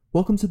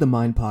Welcome to the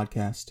MiNE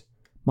podcast.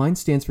 MiNE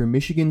stands for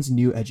Michigan's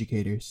New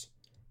Educators.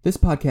 This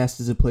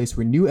podcast is a place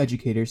where new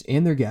educators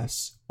and their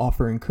guests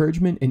offer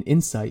encouragement and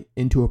insight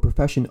into a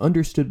profession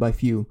understood by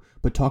few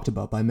but talked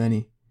about by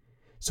many.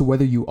 So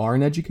whether you are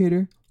an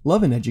educator,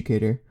 love an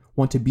educator,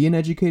 want to be an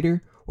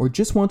educator, or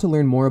just want to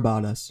learn more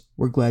about us,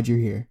 we're glad you're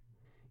here.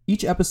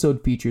 Each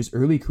episode features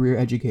early career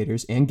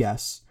educators and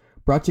guests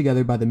brought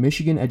together by the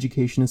Michigan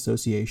Education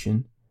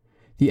Association.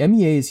 The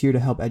MEA is here to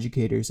help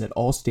educators at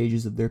all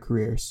stages of their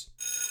careers.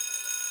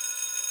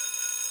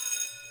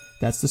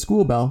 That's the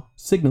school bell,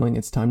 signaling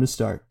it's time to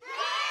start.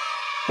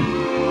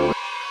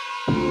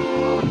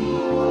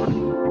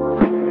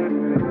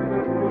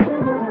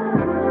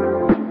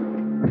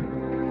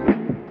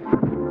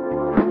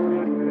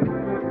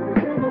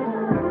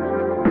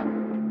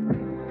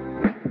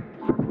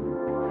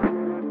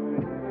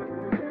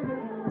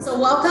 So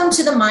welcome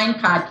to the MiNE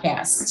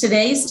podcast.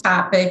 Today's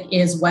topic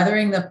is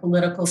weathering the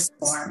political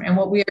storm. And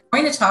what we are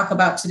going to talk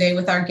about today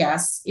with our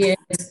guests is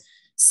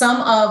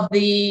some of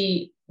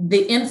the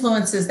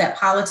influences that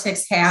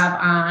politics have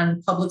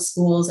on public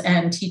schools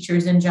and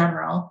teachers in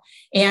general,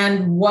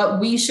 and what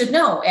we should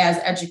know as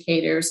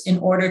educators in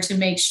order to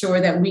make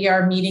sure that we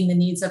are meeting the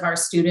needs of our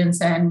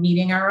students and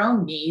meeting our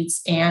own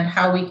needs, and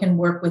how we can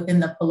work within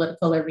the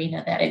political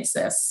arena that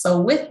exists. So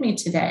with me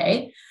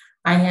today,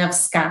 I have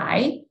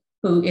Sky,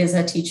 who is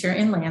a teacher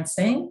in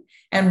Lansing,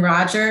 and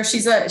Roger,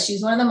 she's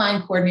one of the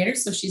MiNE coordinators,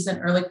 so she's an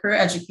early career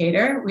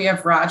educator. We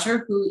have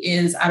Roger, who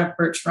is out of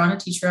Birch Run, a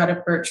teacher out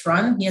of Birch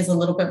Run. He has a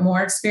little bit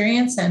more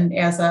experience, and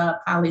as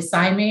a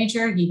poli-sci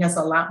major, he has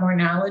a lot more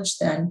knowledge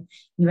than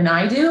even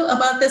I do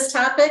about this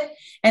topic.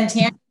 And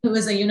Tammy, who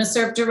is a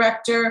UNICEF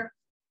director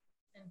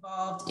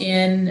involved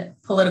in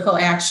political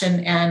action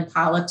and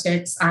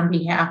politics on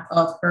behalf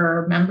of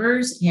her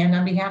members and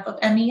on behalf of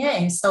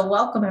MEA. So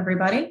welcome,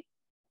 everybody.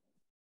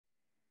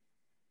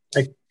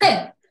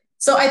 Okay.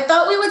 So I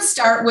thought we would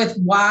start with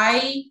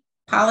why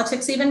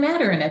politics even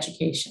matter in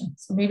education.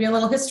 So maybe a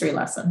little history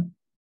lesson.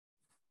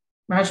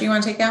 Roger, you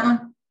want to take that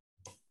one?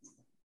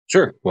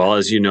 Sure. Well,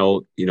 as you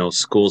know,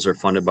 schools are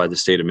funded by the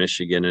state of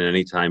Michigan, and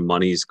anytime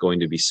money is going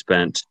to be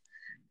spent,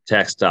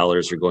 tax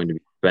dollars are going to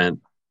be spent,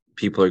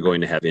 people are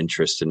going to have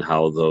interest in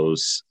how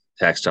those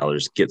tax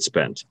dollars get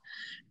spent.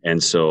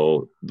 And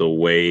so the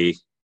way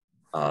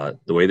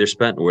they're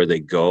spent, where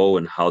they go,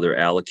 and how they're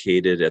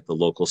allocated at the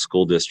local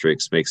school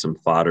districts makes them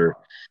fodder,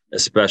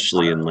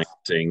 especially in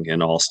Lansing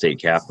and all state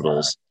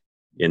capitals,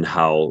 in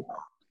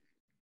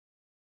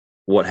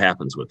what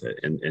happens with it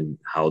and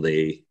how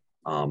they,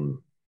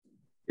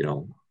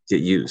 get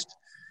used.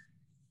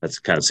 That's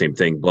kind of the same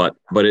thing, but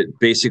it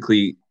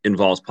basically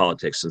involves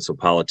politics. And so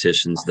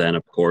politicians then,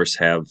 of course,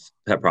 have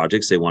pet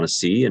projects they want to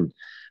see, and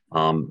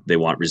they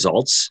want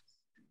results.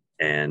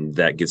 And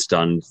that gets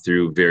done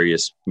through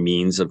various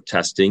means of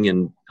testing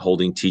and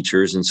holding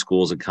teachers and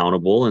schools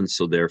accountable. And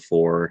so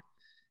therefore,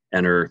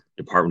 enter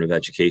Department of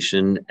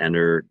Education,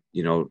 enter,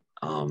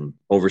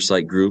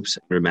 oversight groups,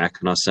 enter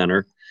Mackinac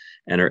Center,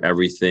 enter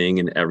everything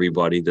and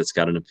everybody that's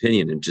got an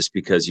opinion. And just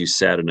because you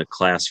sat in a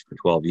class for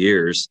 12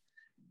 years,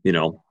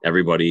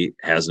 everybody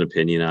has an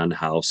opinion on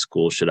how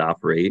schools should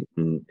operate,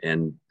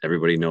 and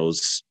everybody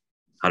knows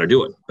how to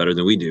do it better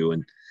than we do.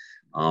 And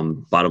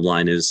bottom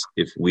line is,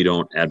 if we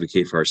don't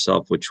advocate for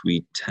ourselves, which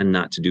we tend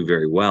not to do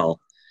very well,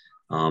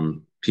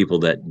 people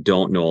that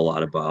don't know a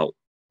lot about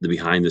the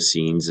behind the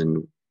scenes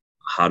and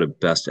how to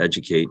best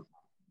educate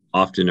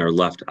often are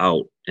left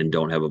out and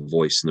don't have a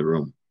voice in the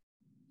room.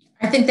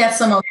 I think that's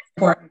the most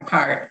important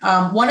part.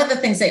 One of the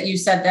things that you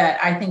said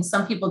that I think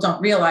some people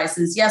don't realize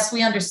is, yes,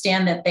 we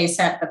understand that they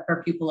set the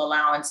per pupil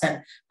allowance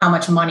and how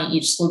much money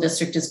each school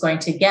district is going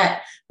to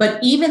get, but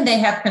even they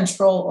have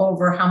control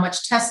over how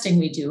much testing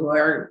we do,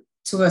 or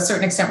to a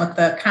certain extent what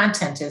the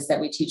content is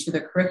that we teach, or the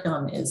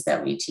curriculum is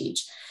that we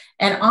teach.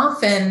 And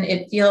often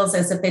it feels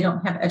as if they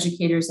don't have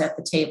educators at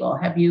the table.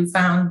 Have you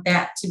found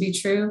that to be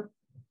true?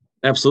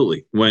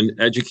 Absolutely. When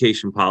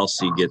education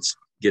policy gets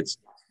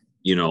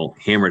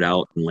hammered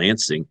out in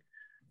Lansing,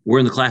 we're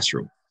in the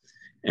classroom.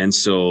 And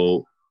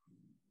so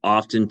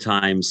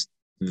oftentimes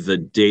the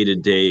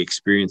day-to-day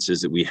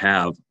experiences that we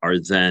have are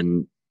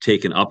then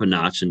taken up a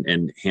notch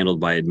and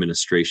handled by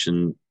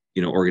administration,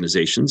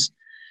 organizations.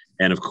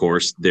 And of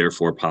course,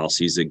 therefore,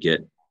 policies that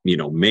get,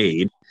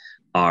 made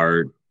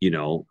are,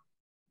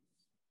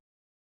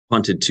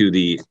 punted to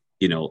the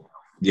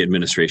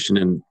administration,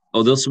 and,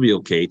 this will be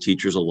okay.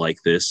 Teachers will like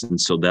this. And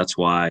so that's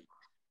why,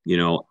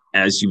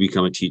 as you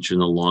become a teacher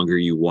and the longer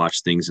you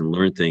watch things and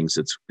learn things,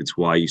 it's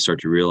why you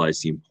start to realize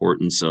the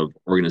importance of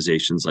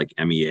organizations like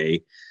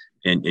MEA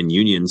and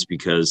unions,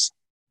 because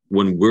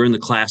when we're in the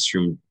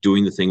classroom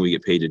doing the thing we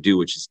get paid to do,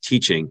 which is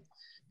teaching,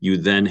 you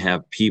then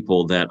have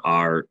people that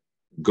are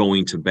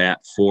going to bat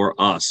for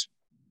us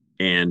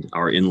and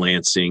are in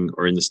Lansing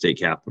or in the state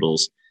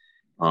capitals,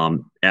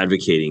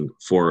 advocating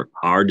for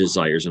our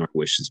desires and our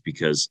wishes,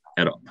 because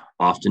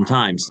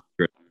oftentimes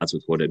that's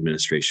what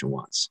administration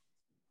wants.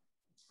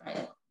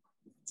 Right.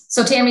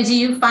 So Tammy, do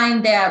you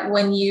find that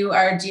when you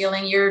are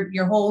dealing,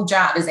 your whole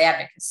job is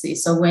advocacy.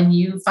 So when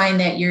you find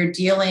that you're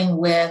dealing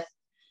with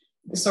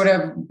sort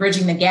of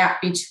bridging the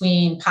gap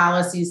between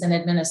policies and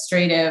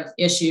administrative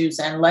issues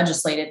and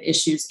legislative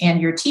issues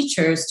and your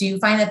teachers. Do you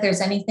find that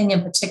there's anything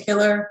in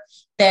particular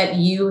that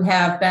you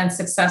have been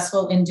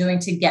successful in doing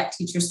to get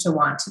teachers to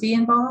want to be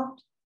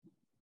involved?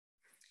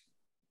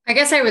 I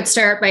guess I would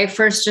start by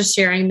first just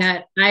sharing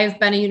that I've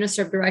been a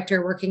UNISERV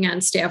director working on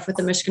staff with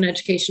the Michigan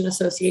Education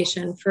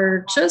Association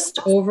for just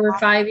over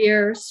 5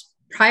 years.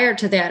 Prior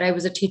to that, I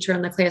was a teacher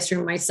in the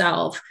classroom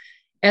myself.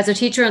 As a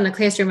teacher in the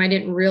classroom, I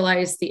didn't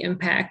realize the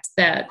impact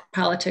that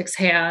politics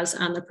has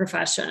on the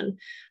profession.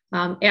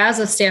 As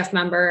a staff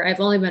member, I've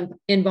only been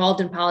involved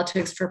in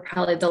politics for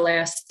probably the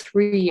last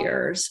 3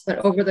 years, but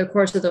over the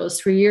course of those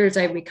 3 years,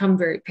 I've become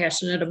very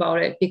passionate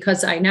about it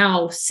because I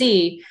now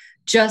see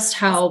just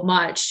how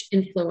much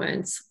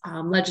influence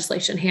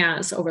legislation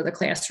has over the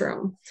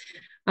classroom.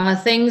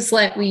 Things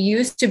that we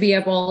used to be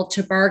able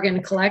to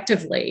bargain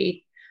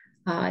collectively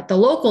at the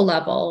local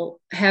level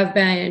have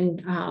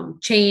been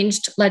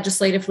changed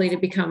legislatively to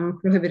become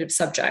prohibitive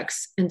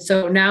subjects. And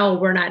so now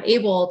we're not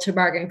able to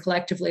bargain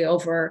collectively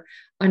over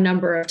a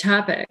number of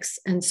topics.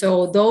 And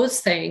so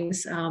those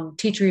things,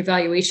 teacher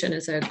evaluation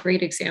is a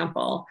great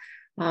example.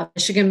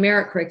 Michigan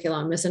merit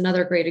curriculum is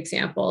another great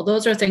example.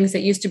 Those are things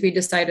that used to be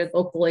decided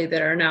locally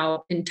that are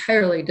now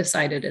entirely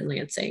decided in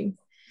Lansing.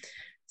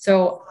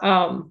 So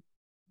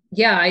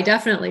yeah, I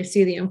definitely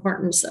see the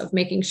importance of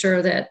making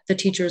sure that the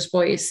teacher's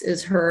voice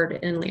is heard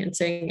in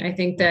Lansing. I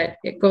think that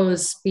it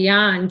goes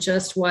beyond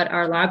just what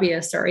our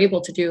lobbyists are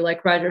able to do.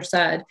 Like Roger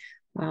said,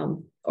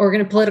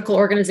 political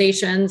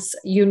organizations,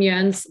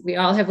 unions, we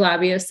all have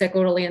lobbyists that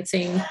go to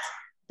Lansing.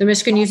 The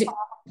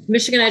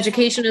Michigan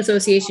Education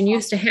Association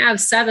used to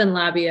have 7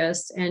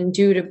 lobbyists, and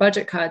due to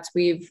budget cuts,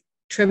 we've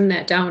trimmed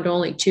that down to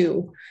only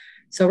 2.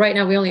 So right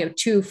now we only have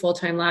 2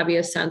 full-time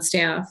lobbyists on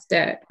staff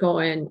that go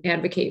and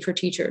advocate for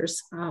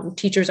teachers.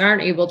 Teachers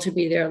aren't able to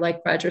be there,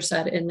 like Roger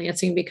said, in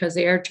Lansing because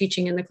they are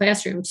teaching in the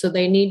classroom. So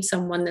they need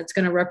someone that's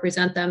going to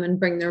represent them and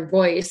bring their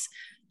voice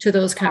to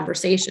those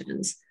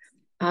conversations.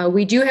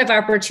 We do have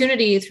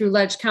opportunity through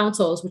ledge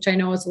councils, which I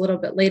know is a little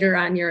bit later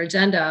on your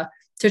agenda,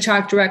 to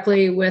talk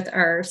directly with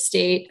our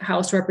state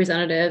House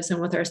representatives and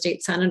with our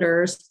state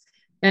senators,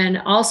 and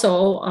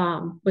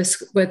also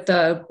with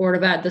the Board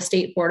of Ed, the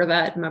state Board of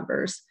Ed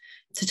members,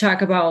 to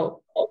talk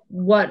about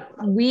what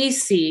we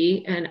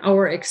see and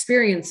our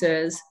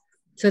experiences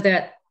so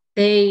that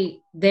they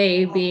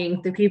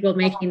being the people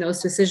making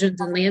those decisions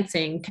in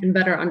Lansing can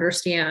better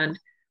understand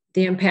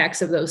the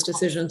impacts of those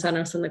decisions on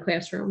us in the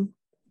classroom.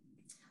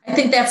 I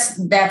think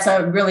that's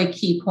a really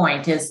key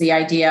point, is the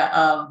idea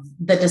of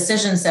the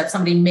decisions that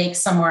somebody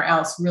makes somewhere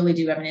else really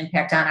do have an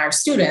impact on our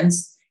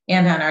students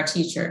and on our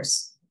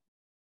teachers.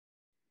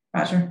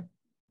 Roger?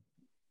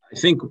 I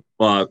think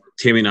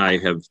Tammy and I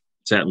have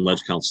sat in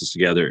ledge councils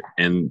together,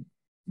 and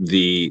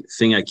the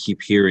thing I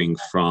keep hearing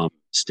from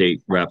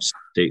state reps,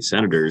 state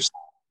senators,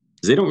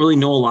 is they don't really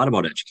know a lot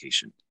about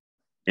education.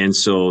 And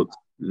so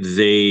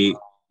they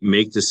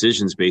make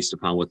decisions based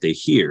upon what they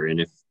hear. And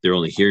if they're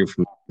only hearing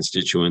from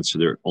constituents, or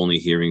they're only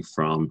hearing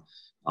from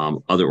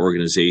other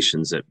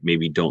organizations that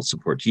maybe don't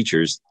support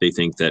teachers, they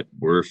think that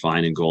we're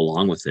fine and go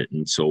along with it.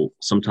 And so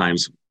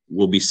sometimes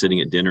we'll be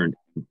sitting at dinner and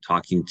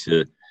talking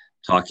to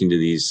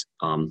these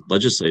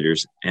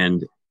legislators,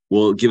 and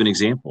we'll give an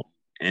example,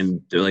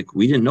 and they're like,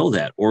 we didn't know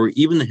that. Or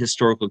even the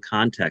historical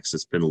context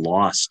that's been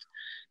lost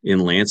in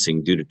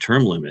Lansing due to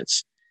term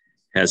limits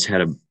has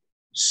had a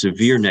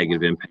severe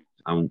negative impact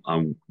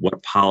on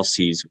what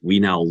policies we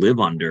now live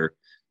under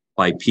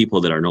by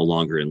people that are no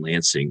longer in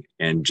Lansing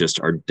and just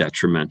are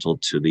detrimental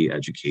to the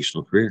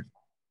educational career.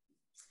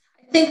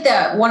 I think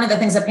that one of the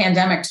things the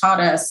pandemic taught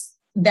us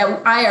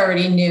that I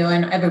already knew,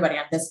 and everybody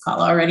on this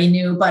call already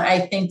knew, but I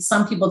think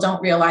some people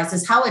don't realize,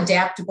 is how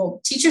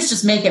adaptable teachers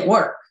just make it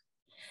work.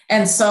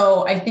 And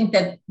so I think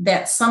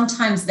that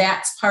sometimes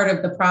that's part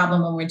of the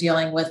problem when we're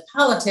dealing with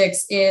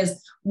politics,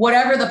 is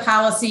whatever the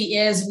policy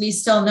is, we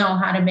still know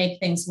how to make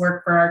things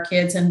work for our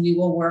kids, and we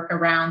will work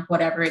around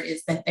whatever it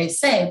is that they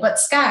say. But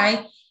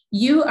Sky,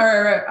 you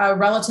are a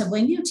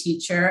relatively new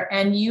teacher,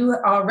 and you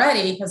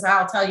already, because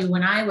I'll tell you,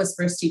 when I was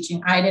first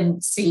teaching, I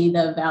didn't see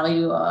the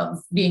value of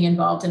being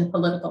involved in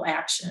political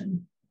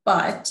action.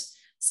 But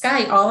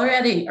Sky,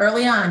 already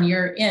early on,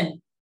 you're in.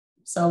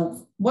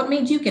 So what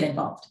made you get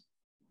involved?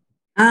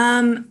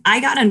 I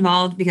got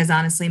involved because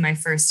honestly, my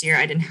first year,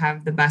 I didn't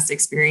have the best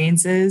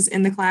experiences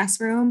in the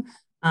classroom.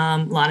 A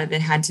lot of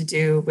it had to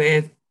do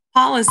with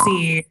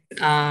policy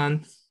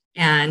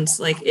and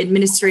like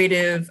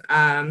administrative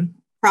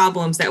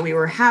problems that we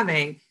were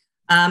having.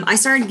 I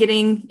started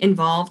getting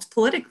involved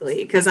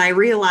politically because I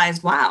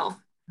realized, wow,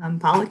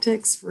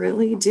 politics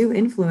really do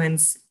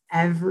influence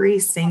every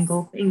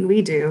single thing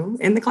we do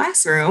in the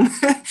classroom,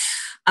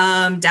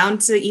 down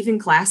to even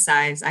class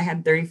size. I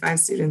had 35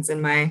 students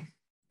in my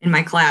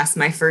class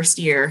my first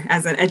year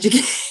as an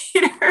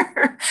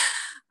educator.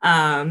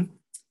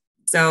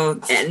 So,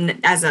 and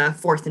as a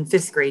 4th and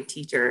 5th grade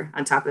teacher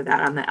on top of that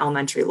on the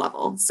elementary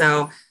level.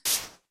 So,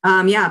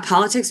 yeah,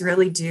 politics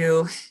really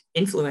do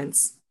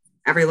influence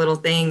every little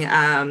thing.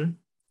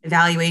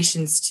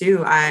 evaluations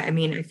too. I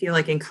mean, I feel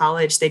like in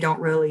college, they don't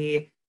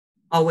really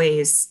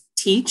always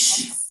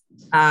teach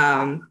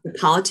the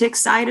politics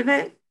side of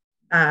it.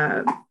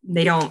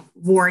 They don't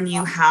warn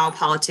you how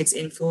politics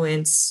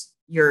influence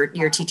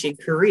your teaching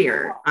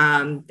career.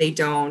 They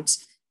don't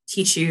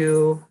teach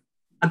you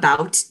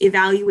about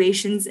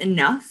evaluations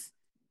enough,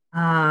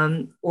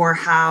 or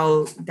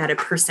how that a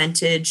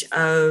percentage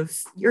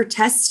of your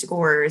test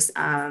scores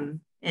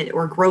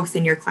or growth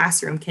in your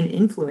classroom can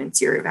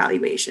influence your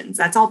evaluations.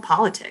 That's all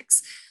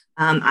politics.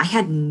 I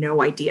had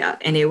no idea.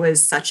 And it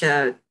was such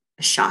a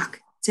shock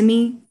to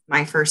me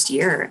my first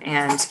year.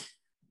 And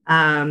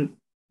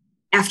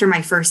after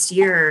my first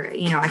year,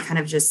 I kind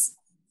of just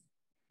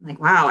like,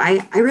 wow,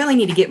 I really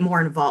need to get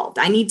more involved.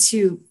 I need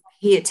to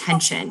pay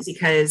attention,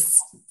 because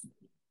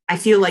I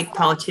feel like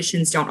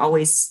politicians don't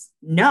always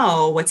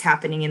know what's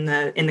happening in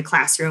the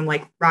classroom,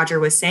 like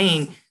Roger was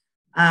saying.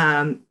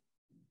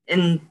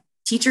 And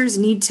teachers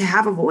need to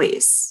have a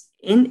voice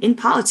in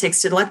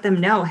politics to let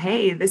them know,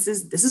 hey, this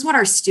is what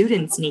our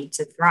students need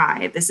to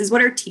thrive. This is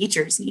what our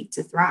teachers need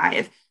to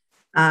thrive.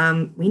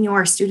 We know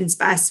our students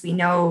best. We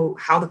know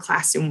how the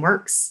classroom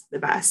works the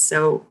best.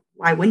 So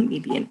why wouldn't we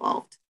be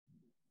involved?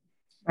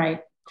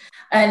 Right.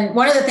 And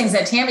one of the things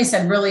that Tammy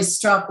said really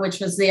struck, which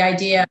was the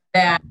idea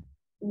that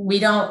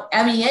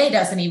MEA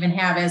doesn't even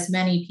have as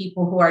many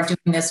people who are doing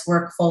this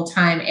work full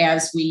time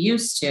as we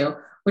used to,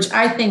 which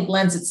I think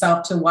lends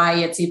itself to why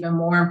it's even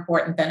more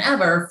important than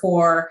ever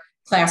for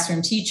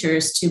classroom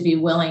teachers to be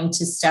willing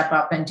to step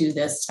up and do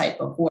this type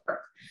of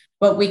work.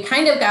 But we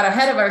kind of got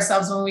ahead of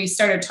ourselves when we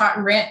started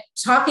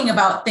talking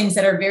about things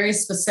that are very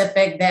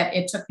specific, that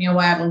it took me a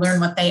while to learn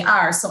what they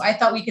are. So I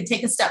thought we could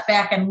take a step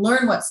back and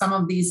learn what some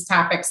of these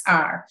topics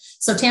are.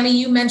 So Tammy,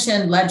 you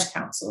mentioned ledge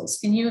councils.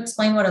 Can you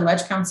explain what a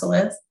ledge council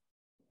is?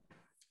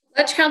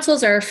 Ledge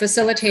councils are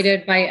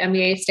facilitated by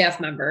MEA staff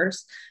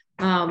members,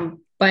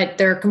 but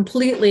they're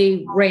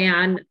completely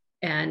ran,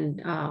 and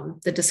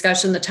the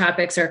discussion, the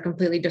topics are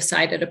completely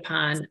decided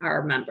upon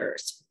our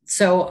members.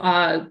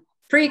 So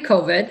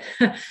pre-COVID,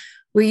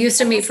 we used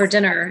to meet for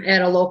dinner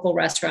at a local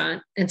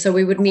restaurant. And so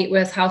we would meet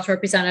with House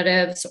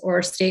representatives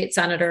or state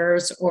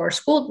senators or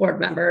school board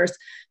members.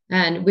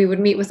 And we would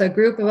meet with a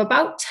group of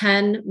about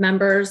 10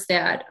 members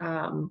that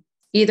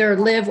either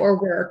live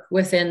or work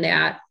within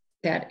that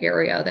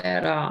area,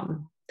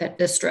 that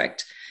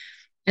district.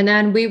 And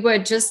then we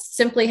would just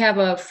simply have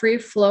a free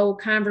flow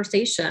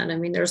conversation. I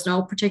mean, there's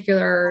no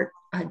particular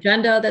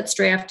agenda that's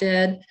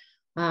drafted.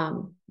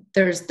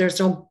 There's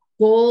no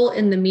goal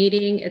in the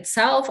meeting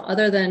itself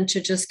other than to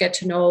just get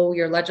to know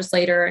your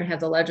legislator and have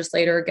the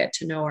legislator get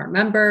to know our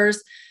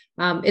members.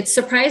 It's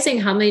surprising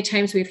how many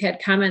times we've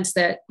had comments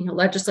that,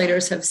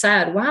 legislators have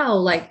said, wow,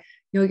 like,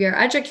 your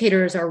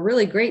educators are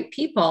really great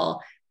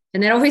people.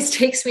 And that always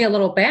takes me a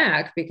little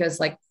back, because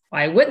like,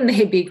 why wouldn't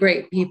they be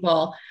great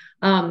people?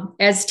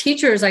 As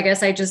teachers, I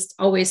guess I just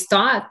always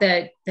thought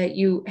that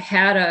you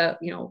had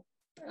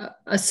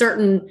a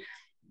certain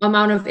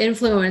amount of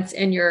influence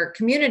in your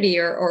community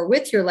or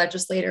with your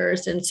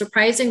legislators. And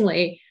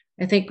surprisingly,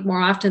 I think more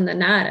often than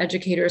not,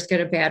 educators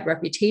get a bad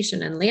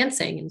reputation in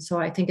Lansing. And so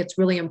I think it's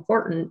really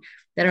important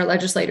that our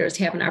legislators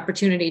have an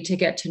opportunity to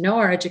get to know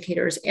our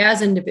educators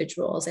as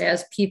individuals,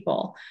 as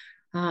people.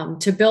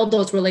 To build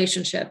those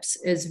relationships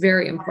is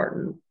very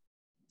important.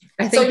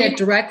 I think that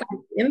directly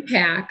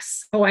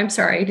impacts. Oh, I'm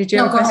sorry. Did you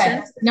have a question? Go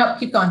ahead. No,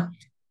 keep going.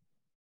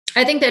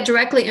 I think that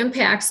directly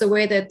impacts the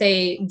way that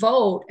they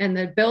vote and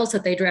the bills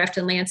that they draft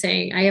in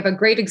Lansing. I have a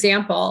great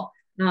example.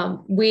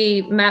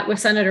 We met with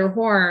Senator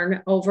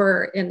Horn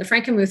over in the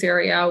Frankenmuth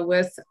area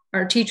with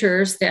our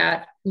teachers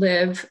that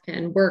live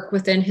and work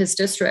within his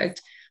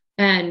district.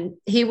 And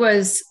he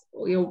was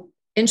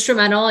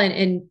instrumental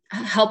in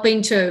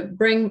helping to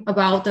bring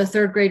about the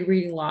third grade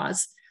reading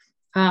laws.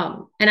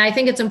 And I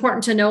think it's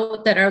important to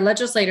note that our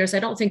legislators, I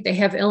don't think they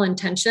have ill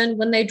intention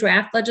when they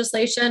draft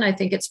legislation. I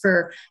think it's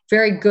for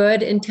very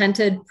good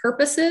intended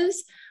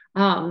purposes.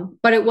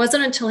 But it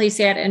wasn't until he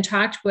sat and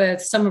talked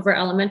with some of our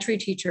elementary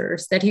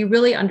teachers that he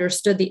really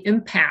understood the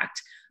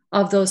impact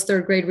of those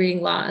third grade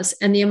reading laws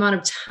and the amount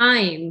of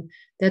time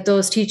that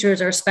those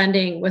teachers are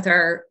spending with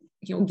our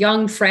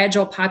young,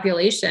 fragile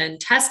population,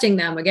 testing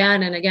them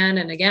again and again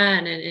and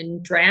again,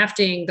 and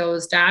drafting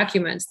those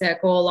documents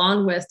that go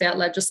along with that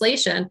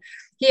legislation.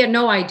 He had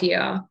no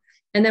idea.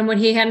 And then when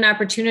he had an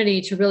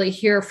opportunity to really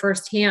hear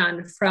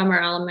firsthand from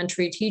our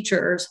elementary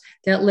teachers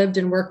that lived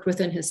and worked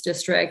within his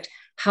district,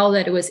 how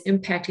that it was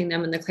impacting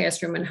them in the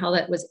classroom and how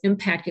that was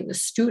impacting the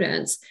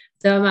students,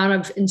 the amount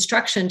of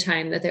instruction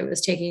time that it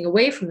was taking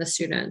away from the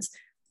students,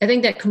 I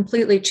think that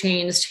completely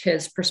changed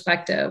his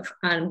perspective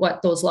on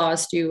what those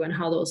laws do and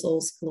how those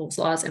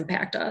laws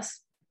impact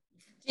us.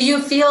 Do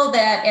you feel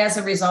that as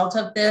a result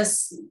of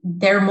this,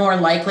 they're more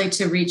likely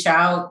to reach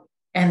out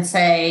and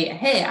say,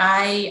 hey,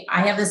 I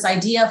have this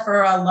idea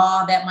for a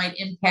law that might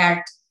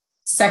impact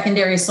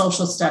secondary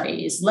social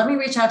studies. Let me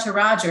reach out to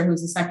Roger,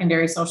 who's a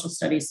secondary social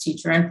studies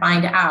teacher, and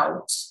find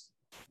out?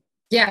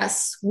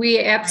 Yes, we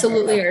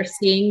absolutely are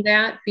seeing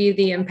that be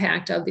the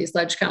impact of these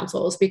ledge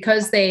councils,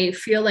 because they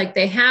feel like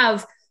they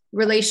have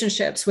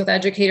relationships with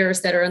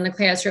educators that are in the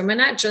classroom, and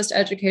not just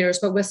educators,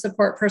 but with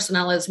support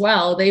personnel as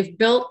well. They've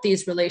built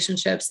these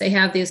relationships. They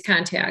have these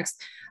contacts.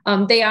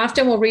 They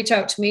often will reach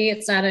out to me.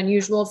 It's not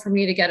unusual for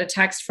me to get a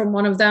text from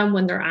one of them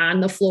when they're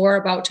on the floor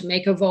about to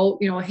make a vote.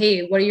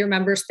 Hey, what do your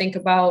members think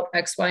about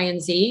X, Y,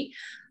 and Z?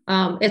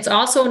 It's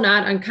also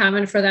not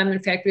uncommon for them.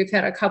 In fact, we've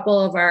had a couple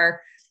of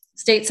our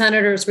state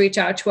senators reach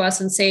out to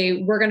us and say,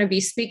 we're going to be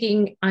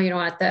speaking,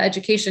 at the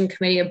education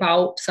committee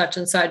about such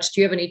and such. Do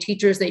you have any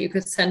teachers that you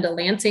could send to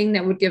Lansing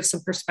that would give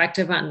some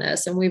perspective on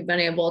this? And we've been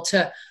able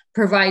to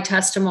provide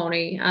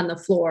testimony on the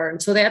floor.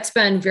 And so that's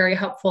been very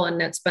helpful. And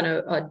that's been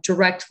a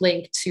direct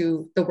link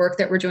to the work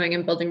that we're doing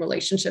in building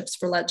relationships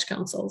for ledge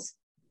councils.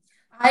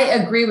 I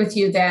agree with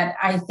you that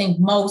I think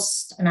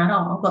most, not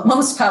all, but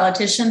most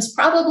politicians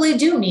probably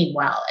do mean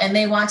well, and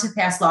they want to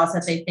pass laws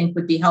that they think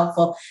would be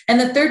helpful. And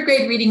the third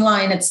grade reading law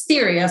in its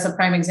theory, as a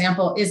prime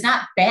example, is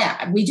not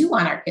bad. We do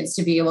want our kids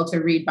to be able to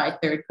read by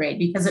third grade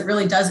because it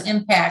really does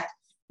impact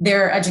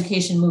their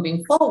education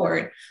moving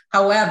forward.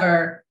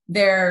 However,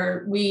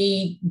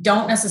 we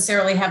don't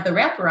necessarily have the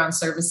wraparound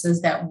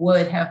services that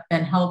would have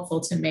been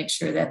helpful to make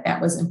sure that that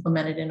was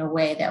implemented in a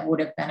way that would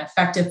have been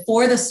effective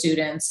for the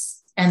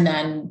students and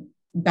then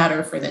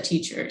better for the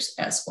teachers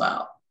as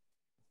well.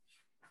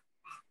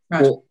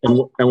 Well,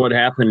 and what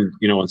happened,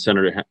 when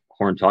Senator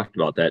Horn talked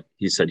about that,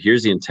 he said,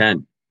 here's the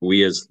intent.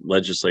 We as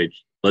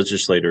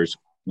legislators,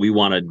 we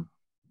want to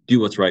do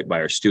what's right by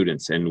our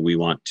students, and we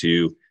want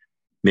to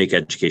make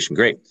education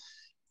great.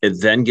 It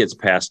then gets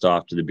passed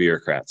off to the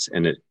bureaucrats,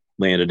 and it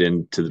landed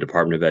into the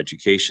Department of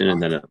Education,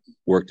 and then it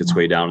worked its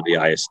way down to the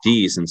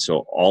ISDs. And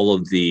so all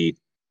the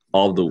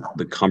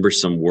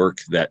cumbersome work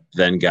that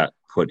then got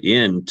put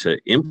in to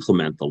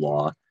implement the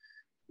law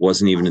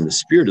wasn't even in the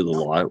spirit of the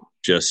law.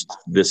 Just,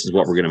 this is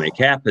what we're going to make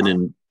happen.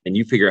 And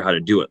you figure out how to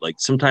do it. Like,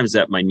 sometimes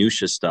that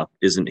minutia stuff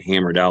isn't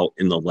hammered out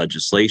in the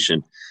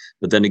legislation,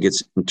 but then it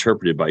gets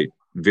interpreted by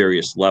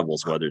various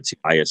levels, whether it's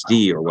the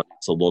ISD or whether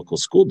it's a local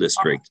school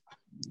district,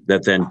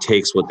 that then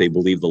takes what they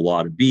believe the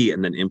law to be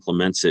and then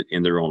implements it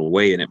in their own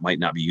way. And it might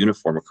not be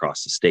uniform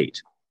across the state.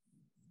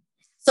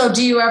 So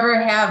do you ever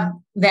have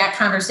that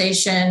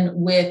conversation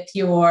with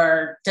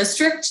your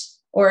district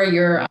or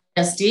your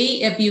ISD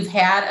if you've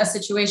had a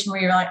situation where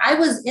you're like, I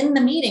was in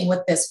the meeting with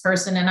this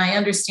person and I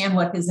understand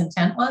what his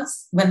intent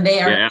was when they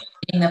are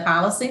making the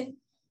policy?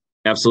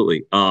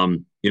 Absolutely.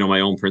 My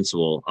own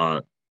principal,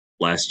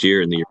 last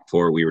year and the year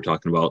before, we were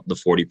talking about the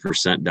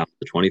 40% down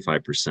to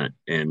 25%.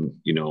 And,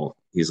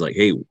 he's like,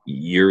 hey,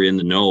 you're in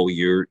the know,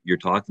 you're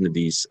talking to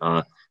these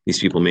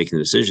people making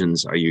the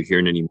decisions. Are you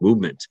hearing any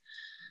movement?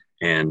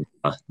 And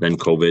then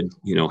COVID,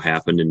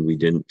 happened, and we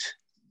didn't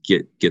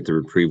get the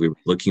reprieve we were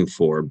looking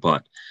for.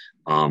 But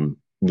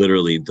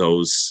literally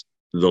those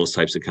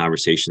types of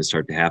conversations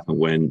start to happen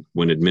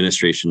when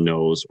administration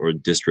knows, or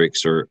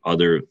districts or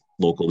other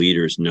local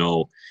leaders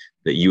know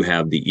that you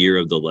have the ear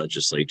of the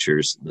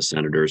legislatures, the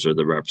senators or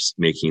the reps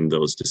making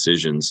those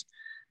decisions.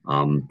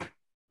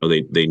 Or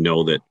they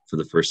know that for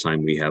the first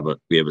time we have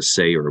a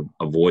say or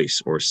a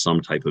voice or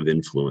some type of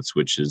influence,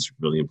 which is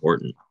really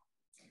important.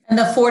 And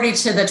the 40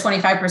 to the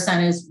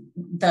 25% is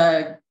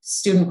the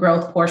student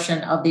growth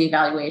portion of the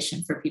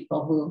evaluation for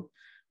people who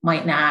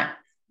might not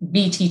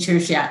be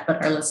teachers yet,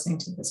 but are listening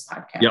to this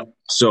podcast. Yep.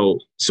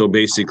 So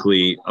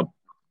basically a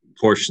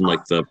portion,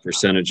 like the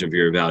percentage of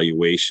your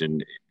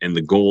evaluation, and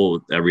the goal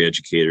of every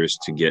educator is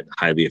to get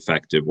highly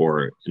effective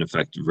or an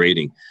effective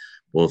rating.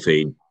 Well, if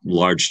a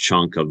large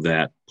chunk of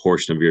that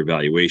portion of your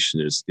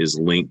evaluation is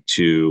linked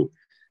to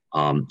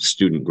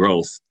student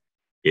growth,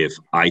 if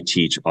I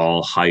teach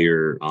all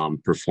higher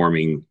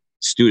performing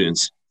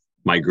students,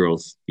 my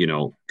growth,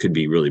 could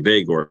be really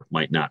big, or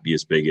might not be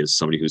as big as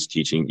somebody who's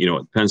teaching. It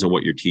depends on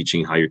what you're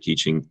teaching, how you're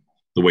teaching,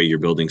 the way your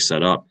building's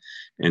set up.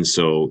 And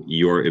so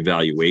your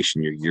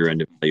evaluation, your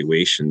year-end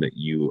evaluation that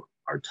you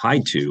are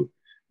tied to,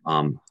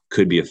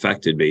 could be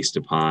affected based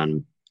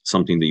upon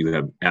something that you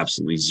have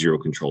absolutely zero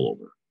control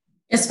over.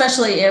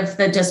 Especially if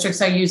the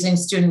districts are using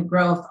student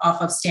growth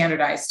off of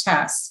standardized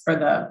tests for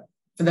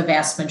the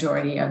vast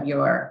majority of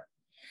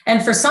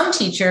and for some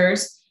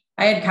teachers,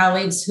 I had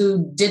colleagues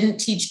who didn't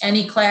teach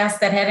any class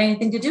that had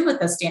anything to do with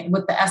the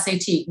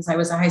SAT, because I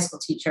was a high school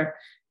teacher.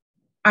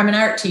 I'm an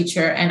art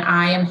teacher, and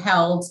I am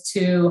held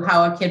to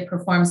how a kid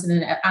performs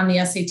on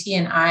the SAT,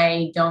 and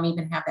I don't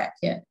even have that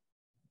kid.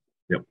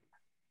 Yep.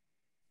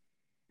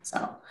 So,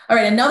 all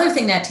right. Another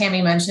thing that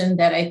Tammy mentioned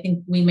that I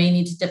think we may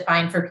need to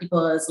define for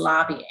people is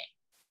lobbying.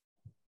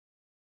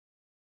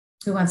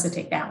 Who wants to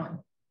take that one?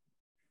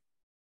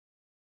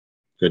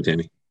 Good,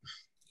 Tammy.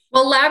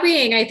 Well,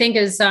 lobbying, I think,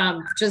 is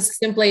just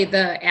simply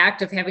the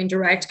act of having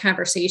direct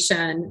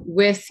conversation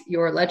with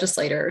your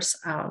legislators.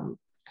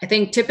 I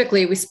think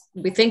typically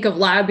we think of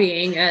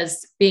lobbying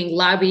as being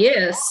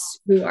lobbyists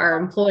who are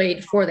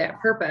employed for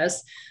that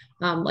purpose.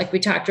 Like we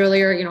talked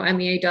earlier,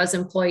 MEA does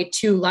employ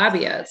 2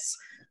 lobbyists,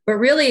 but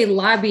really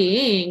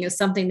lobbying is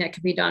something that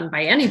can be done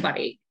by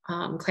anybody,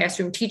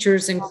 classroom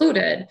teachers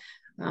included.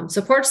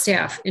 support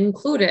staff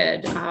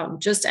included,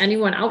 just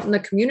anyone out in the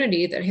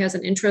community that has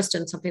an interest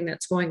in something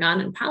that's going on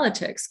in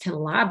politics can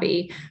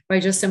lobby by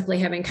just simply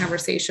having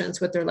conversations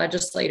with their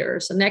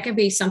legislators. And that can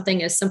be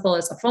something as simple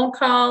as a phone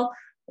call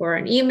or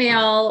an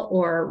email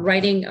or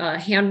writing a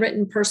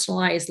handwritten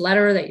personalized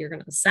letter that you're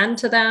going to send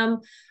to them,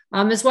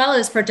 as well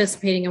as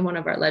participating in one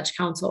of our ledge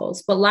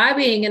councils. But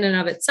lobbying in and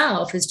of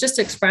itself is just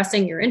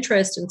expressing your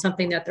interest in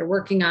something that they're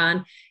working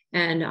on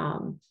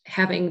and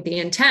having the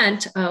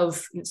intent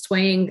of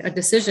swaying a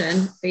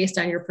decision based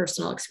on your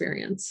personal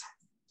experience.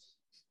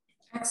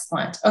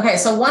 Excellent. Okay,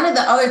 so one of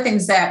the other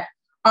things that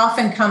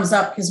often comes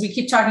up, because we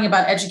keep talking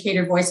about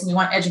educator voice and we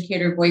want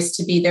educator voice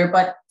to be there,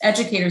 but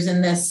educators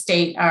in this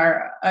state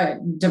are a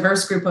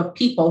diverse group of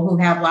people who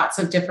have lots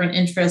of different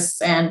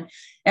interests. And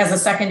as a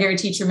secondary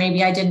teacher,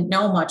 maybe I didn't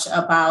know much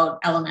about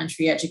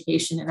elementary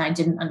education and I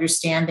didn't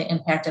understand the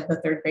impact of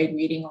the third grade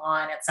reading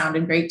law, and it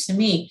sounded great to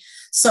me.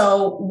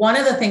 So one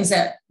of the things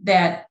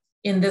that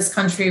in this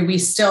country we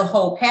still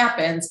hope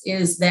happens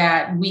is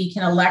that we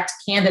can elect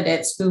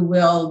candidates who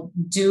will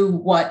do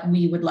what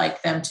we would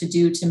like them to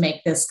do to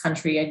make this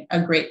country a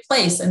great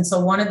place. And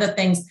so one of the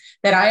things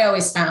that I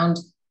always found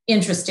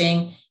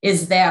interesting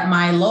is that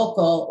my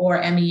local or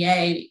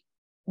MEA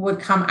would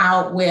come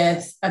out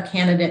with a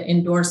candidate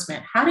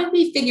endorsement. How did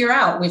we figure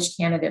out which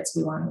candidates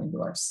we want to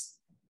endorse?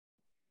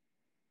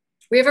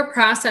 We have a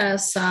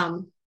process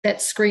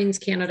that screens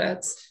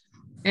candidates,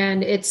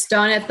 and it's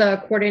done at the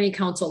coordinating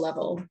council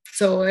level.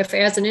 So if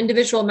as an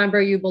individual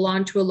member, you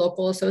belong to a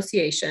local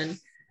association,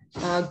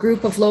 a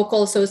group of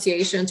local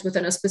associations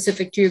within a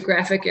specific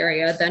geographic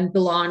area then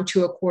belong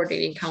to a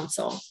coordinating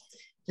council.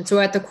 And so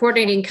at the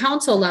coordinating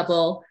council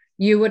level,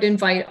 you would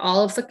invite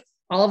all of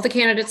the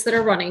candidates that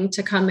are running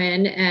to come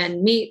in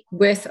and meet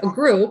with a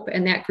group,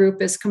 and that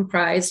group is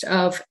comprised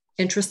of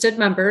interested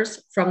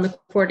members from the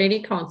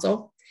coordinating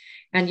council.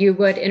 And you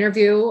would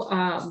interview,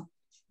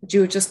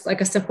 do just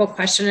like a simple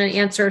question and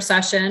answer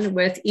session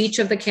with each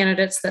of the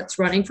candidates that's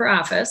running for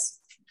office.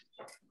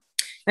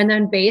 And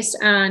then based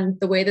on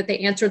the way that they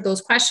answered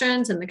those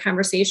questions and the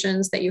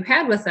conversations that you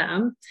had with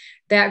them,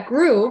 that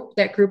group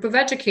of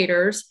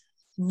educators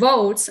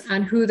votes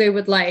on who they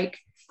would like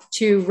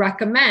to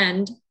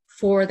recommend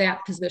for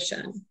that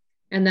position.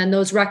 And then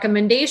those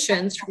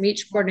recommendations from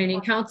each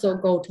coordinating council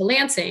go to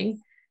Lansing,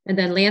 and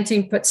then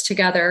Lansing puts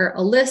together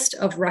a list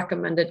of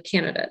recommended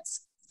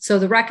candidates. So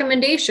the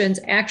recommendations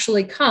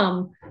actually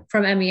come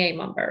from MEA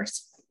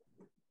members.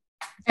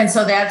 And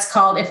so that's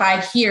called, if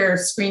I hear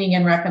screening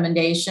and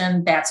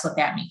recommendation, that's what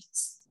that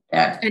means.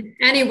 And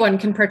anyone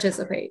can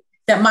participate.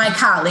 That my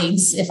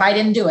colleagues, if I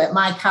didn't do it,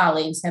 my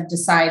colleagues have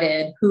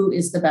decided who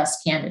is the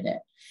best candidate.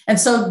 And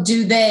so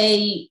do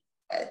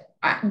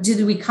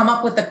we come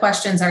up with the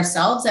questions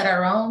ourselves at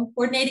our own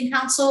coordinating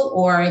council,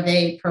 or are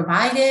they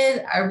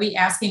provided? Are we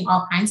asking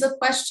all kinds of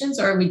questions,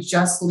 or are we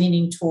just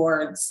leaning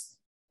towards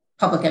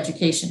public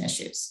education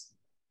issues?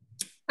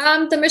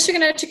 The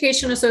Michigan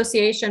Education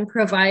Association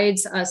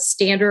provides a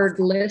standard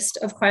list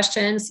of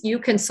questions. You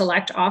can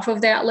select off of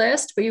that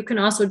list, but you can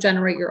also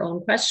generate your own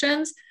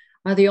questions.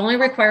 The only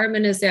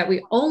requirement is that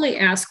we only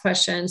ask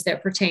questions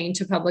that pertain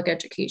to public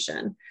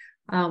education.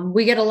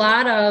 We get a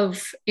lot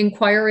of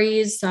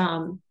inquiries,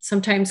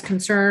 sometimes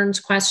concerns,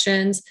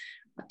 questions,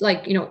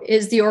 like,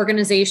 is the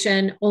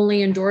organization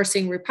only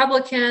endorsing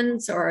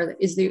Republicans, or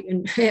is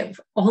the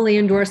only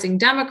endorsing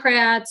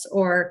Democrats,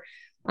 or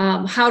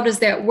how does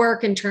that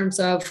work in terms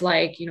of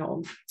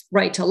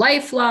right to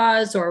life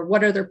laws, or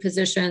what are their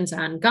positions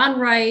on gun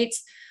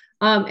rights?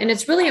 And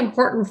it's really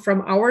important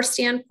from our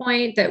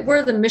standpoint that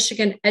we're the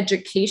Michigan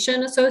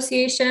Education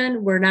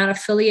Association. We're not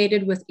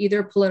affiliated with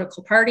either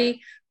political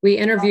party. We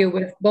interview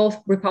with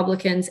both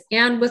Republicans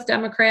and with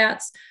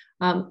Democrats.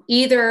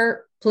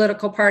 Either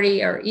political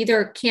party or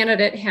either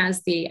candidate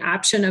has the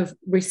option of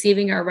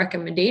receiving our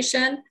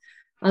recommendation.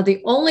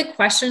 The only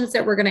questions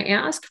that we're going to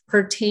ask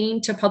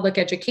pertain to public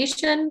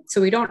education.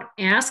 So we don't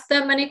ask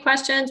them any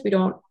questions. We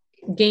don't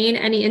gain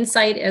any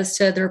insight as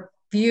to their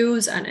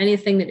views on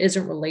anything that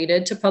isn't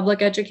related to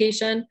public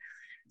education.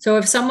 So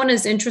if someone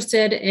is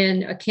interested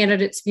in a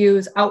candidate's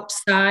views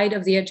outside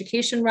of the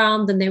education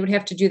realm, then they would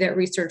have to do that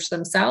research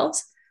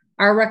themselves.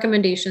 Our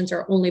recommendations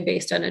are only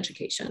based on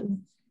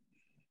education.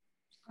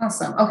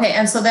 Awesome. Okay.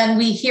 And so then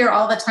we hear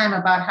all the time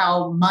about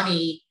how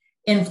money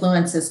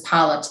influences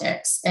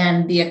politics.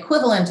 And the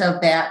equivalent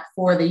of that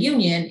for the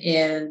union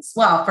is,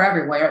 well, for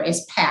everywhere,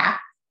 is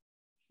PAC.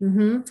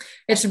 Mm-hmm.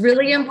 It's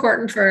really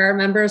important for our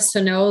members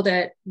to know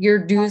that your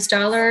dues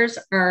dollars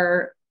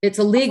it's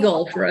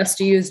illegal for us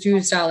to use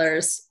dues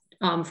dollars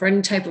for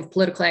any type of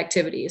political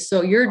activity.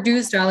 So your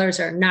dues dollars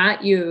are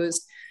not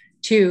used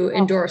to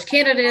endorse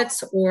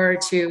candidates or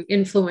to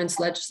influence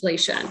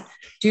legislation.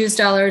 Dues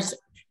dollars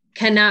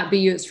cannot be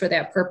used for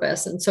that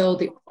purpose. And so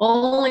the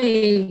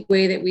only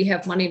way that we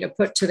have money to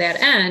put to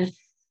that end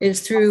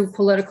is through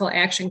political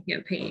action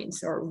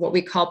campaigns, or what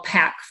we call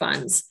PAC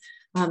funds.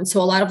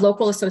 So a lot of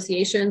local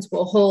associations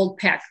will hold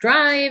PAC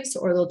drives,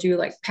 or they'll do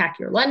like Pack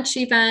Your Lunch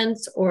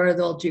events, or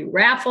they'll do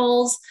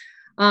raffles.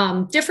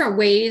 different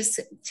ways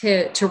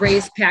to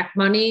raise PAC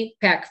money,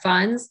 PAC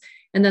funds.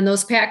 And then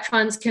those PAC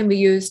funds can be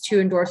used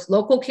to endorse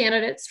local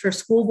candidates for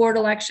school board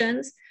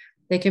elections.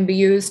 They can be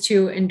used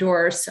to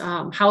endorse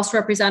House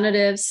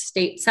representatives,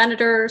 state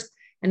senators,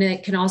 and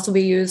it can also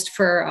be used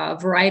for a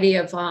variety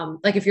of,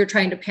 like if you're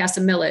trying to pass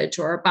a millage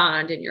or a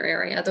bond in your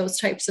area, those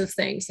types of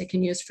things they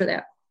can use for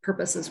that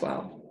purpose as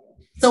well.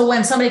 So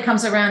when somebody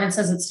comes around and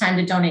says it's time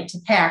to donate to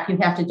PAC, you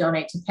have to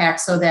donate to PAC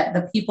so that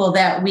the people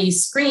that we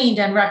screened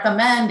and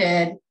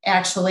recommended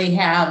actually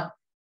have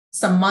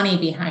some money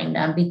behind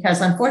them,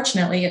 because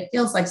unfortunately it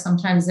feels like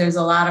sometimes there's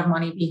a lot of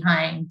money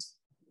behind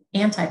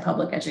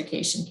anti-public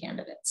education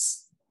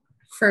candidates.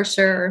 For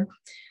sure.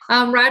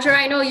 Roger,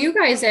 I know you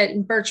guys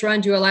at Birch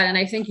Run do a lot, and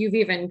I think you've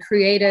even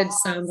created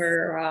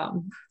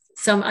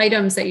some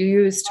items that you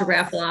use to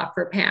raffle off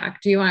for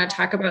PAC. Do you want to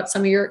talk about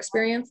some of your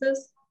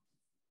experiences?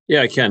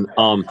 Yeah, I can.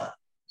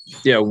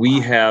 We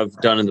have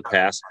done in the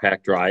past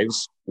PAC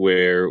drives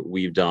where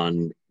we've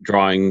done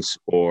drawings,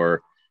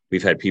 or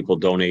we've had people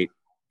donate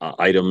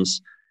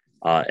items,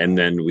 and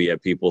then we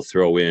have people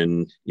throw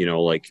in,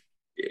 like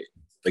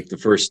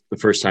the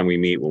first time we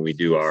meet, when we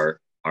do our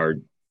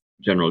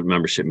general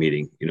membership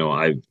meeting,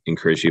 I've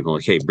encouraged people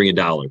like, hey, bring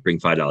 $1, bring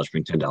 $5,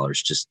 bring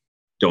 $10, just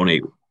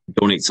donate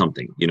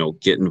something,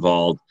 get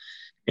involved.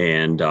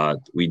 And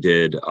we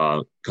did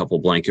a couple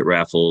blanket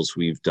raffles.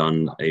 We've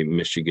done a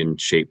Michigan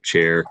shaped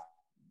chair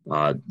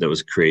that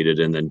was created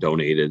and then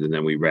donated, and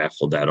then we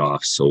raffled that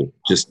off. So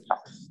just,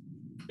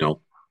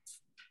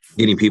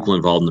 getting people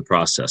involved in the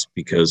process,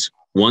 because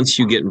once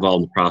you get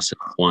involved in the process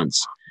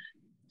once,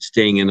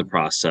 staying in the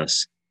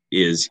process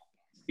is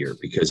here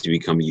because you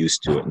become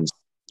used to it, and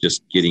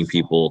just getting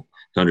people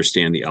to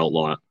understand the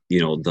outlaw,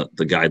 the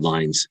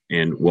guidelines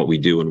and what we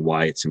do and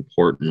why it's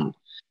important.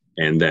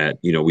 And that,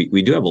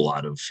 we do have a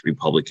lot of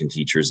Republican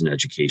teachers in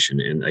education.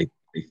 And I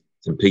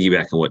to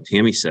piggyback on what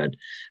Tammy said,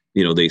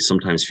 they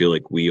sometimes feel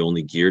like we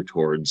only gear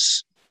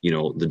towards,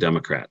 the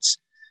Democrats.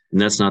 And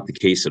that's not the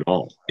case at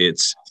all.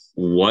 It's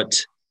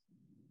what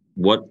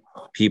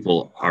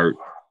people have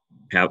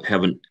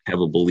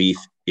a belief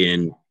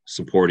in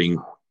supporting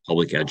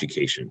public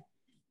education,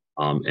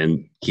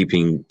 and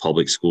keeping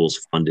public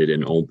schools funded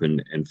and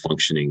open and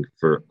functioning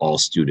for all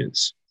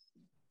students.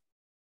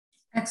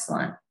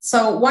 Excellent.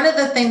 So one of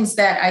the things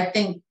that I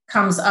think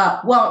comes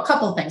up, well, a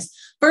couple of things.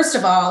 First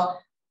of all,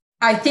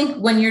 I think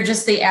when you're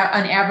just an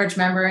average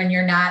member and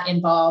you're not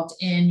involved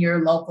in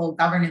your local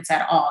governance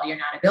at all, you're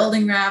not a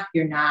building rep,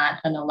 you're not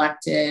an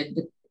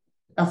elected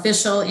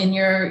official in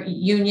your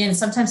union,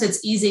 sometimes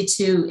it's easy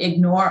to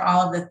ignore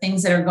all of the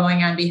things that are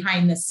going on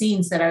behind the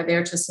scenes that are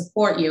there to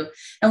support you.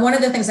 And one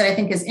of the things that I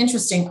think is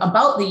interesting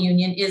about the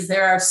union is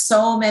there are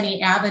so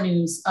many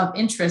avenues of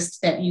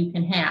interest that you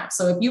can have.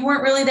 So if you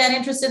weren't really that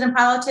interested in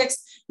politics,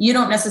 you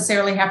don't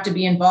necessarily have to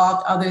be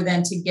involved other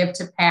than to give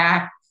to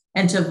PAC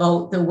and to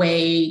vote the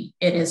way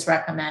it is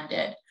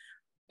recommended.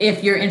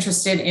 If you're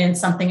interested in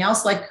something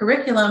else like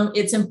curriculum,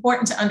 it's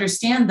important to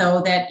understand,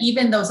 though, that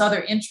even those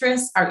other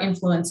interests are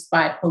influenced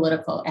by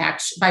political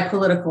action, by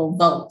political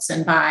votes,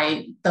 and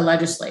by the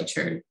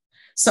legislature.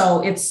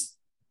 So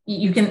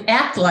you can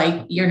act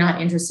like you're not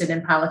interested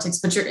in politics,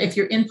 but if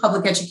you're in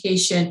public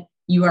education,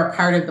 you are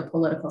part of the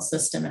political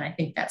system. And I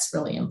think that's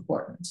really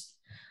important.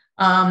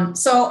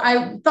 So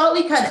I thought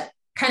we could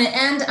kind of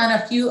end on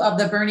a few of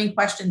the burning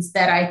questions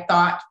that I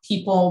thought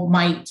people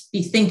might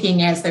be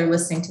thinking as they're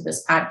listening to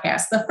this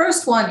podcast. The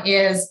first one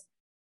is,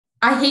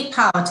 I hate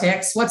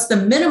politics. What's the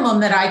minimum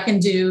that I can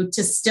do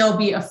to still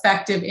be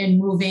effective in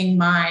moving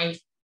my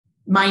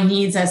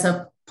needs as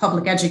a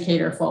public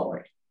educator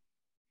forward?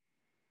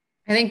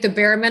 I think the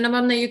bare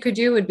minimum that you could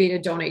do would be to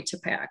donate to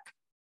PAC.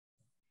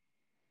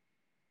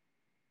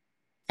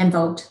 And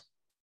vote.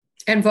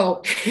 And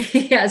vote.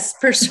 Yes,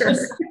 for sure.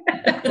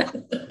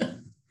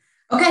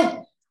 Okay.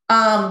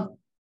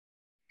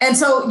 And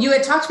so you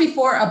had talked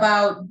before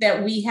about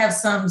that we have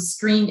some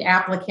screened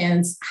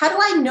applicants. How do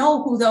I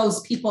know who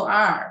those people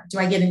are? Do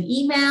I get an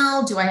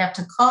email? Do I have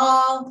to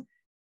call?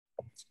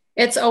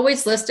 It's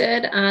always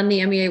listed on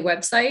the MEA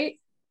website.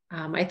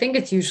 I think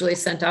it's usually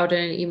sent out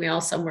in an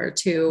email somewhere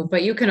too,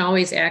 but you can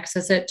always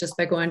access it just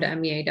by going to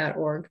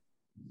mea.org.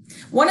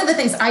 One of the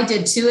things I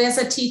did too as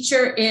a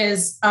teacher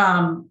is,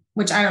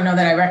 which I don't know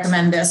that I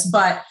recommend this,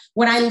 but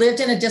when I lived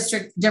in a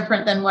district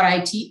different than what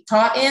I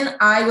taught in,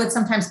 I would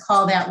sometimes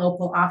call that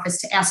local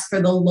office to ask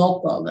for the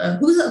local,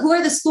 who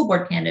are the school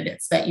board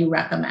candidates that you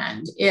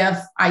recommend if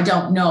I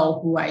don't know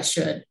who I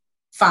should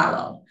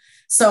follow.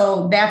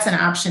 So that's an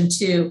option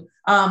too.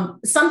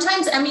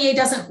 Sometimes MEA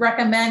doesn't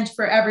recommend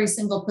for every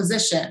single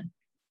position.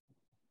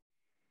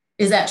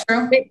 Is that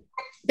true?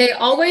 They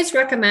always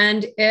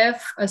recommend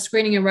if a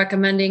screening and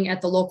recommending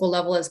at the local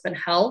level has been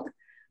held.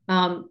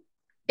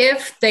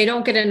 If they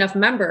don't get enough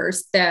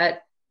members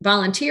that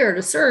volunteer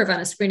to serve on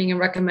a screening and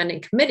recommending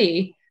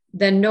committee,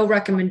 then no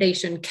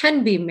recommendation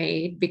can be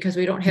made because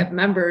we don't have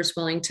members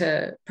willing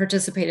to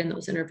participate in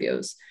those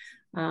interviews.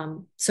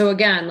 So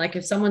again, like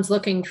if someone's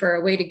looking for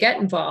a way to get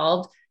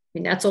involved, I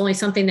mean, that's only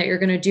something that you're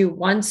going to do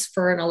once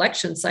for an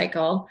election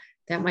cycle.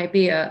 That might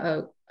be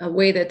a a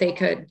way that they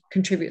could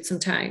contribute some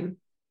time.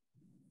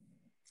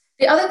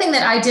 The other thing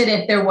that I did,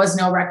 if there was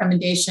no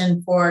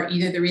recommendation for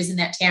either the reason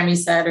that Tammy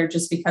said, or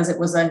just because it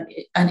was an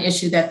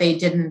issue that they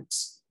didn't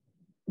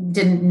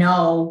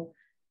know,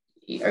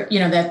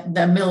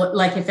 that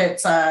like if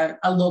it's a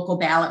local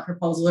ballot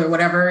proposal or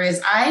whatever,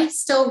 is I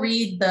still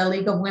read the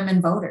League of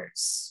Women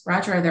Voters.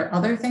 Roger, are there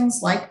other things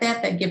like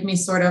that give me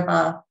sort of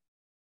a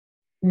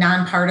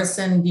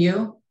nonpartisan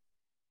view?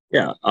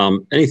 Yeah.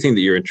 Anything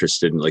that you're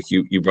interested in, like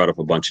you brought up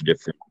a bunch of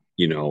different,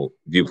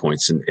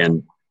 viewpoints,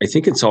 and I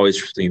think it's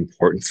always really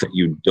important that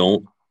you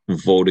don't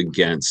vote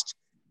against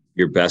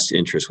your best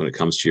interest when it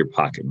comes to your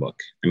pocketbook.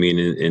 I mean,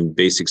 in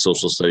basic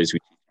social studies,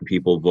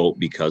 people vote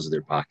because of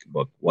their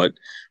pocketbook. What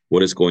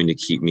is going to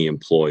keep me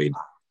employed?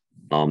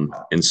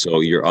 And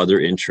so your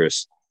other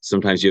interests,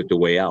 sometimes you have to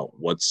weigh out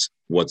what's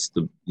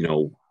the,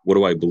 what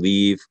do I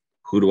believe?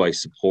 Who do I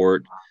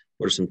support?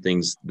 What are some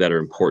things that are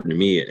important to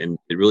me? And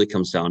it really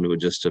comes down to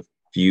just a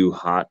few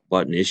hot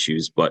button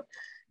issues, but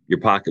your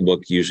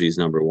pocketbook usually is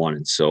number one.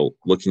 And so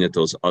looking at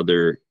those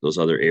other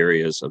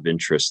areas of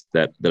interest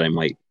that I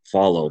might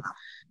follow,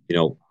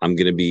 I'm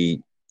going to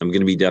be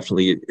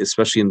definitely,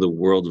 especially in the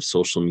world of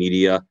social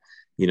media,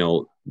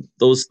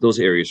 those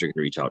areas are going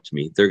to reach out to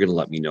me. They're going to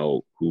let me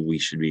know who we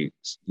should be,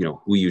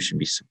 who you should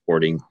be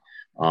supporting.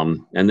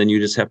 And then you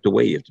just have to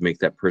weigh, you have to make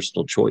that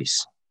personal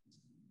choice.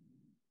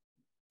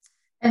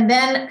 And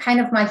then kind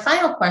of my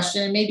final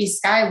question, and maybe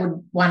Sky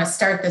would want to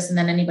start this and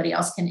then anybody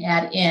else can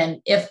add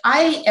in. If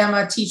I am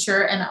a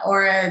teacher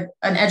or an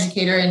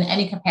educator in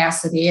any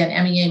capacity, an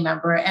MEA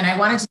member, and I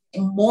wanted to get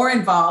more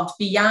involved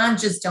beyond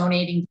just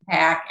donating to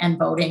PAC and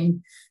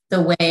voting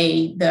the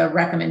way the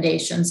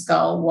recommendations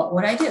go, what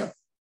would I do?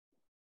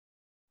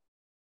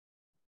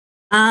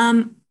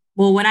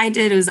 Well, what I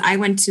did was I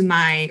went to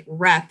my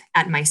rep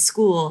at my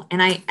school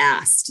and I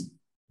asked,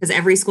 because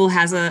every school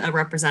has a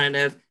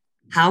representative,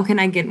 how can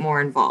I get more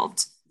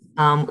involved?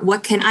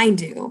 What can I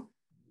do?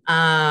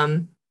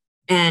 And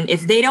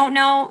if they don't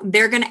know,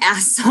 they're going to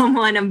ask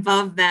someone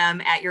above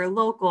them at your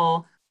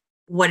local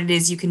what it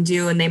is you can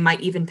do. And they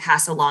might even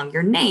pass along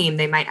your name.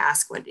 They might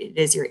ask what it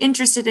is you're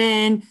interested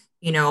in,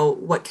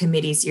 what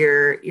committees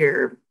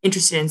you're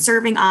interested in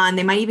serving on.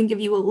 They might even give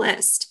you a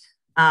list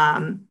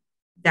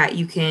that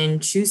you can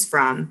choose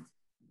from.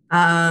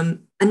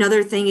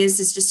 Another thing is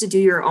just to do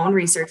your own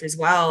research as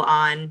well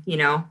on,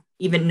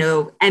 even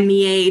though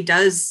MEA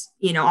does,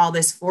 all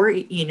this for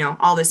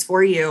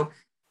you,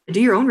 do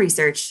your own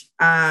research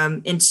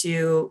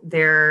into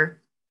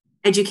their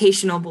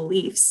educational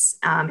beliefs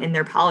in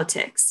their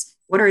politics.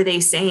 What are they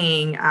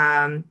saying,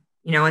 at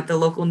the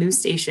local news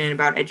station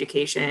about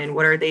education?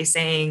 What are they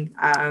saying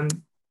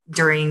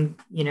during,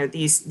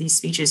 these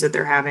speeches that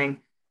they're having?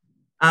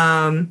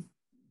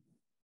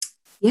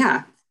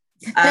 Yeah.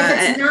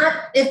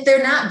 If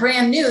they're not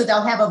brand new,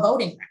 they'll have a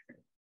voting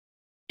record.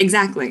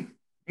 Exactly.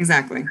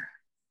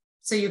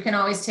 So you can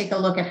always take a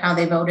look at how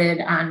they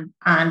voted on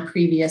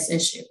previous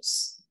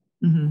issues.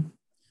 Mm-hmm.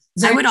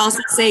 I would also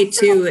say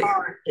too,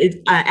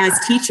 as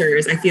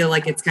teachers, I feel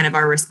like it's kind of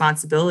our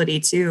responsibility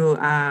too,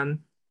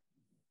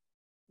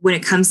 when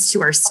it comes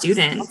to our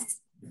students,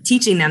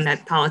 teaching them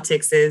that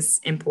politics is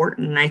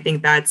important. And I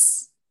think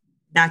that's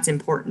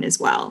important as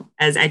well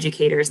as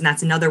educators. And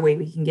that's another way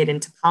we can get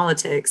into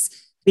politics.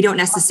 We don't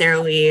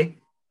necessarily,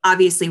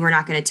 obviously, we're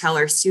not going to tell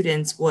our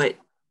students what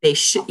they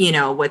should,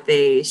 what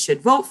they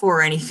should vote for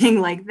or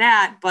anything like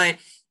that. But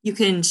you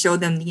can show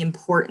them the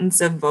importance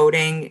of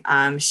voting,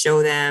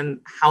 show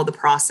them how the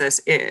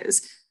process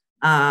is.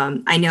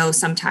 I know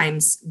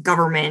sometimes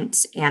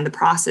government and the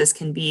process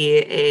can be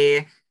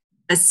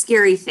a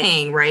scary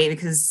thing, right?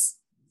 Because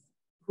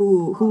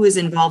who is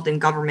involved in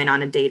government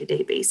on a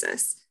day-to-day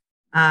basis?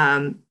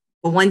 But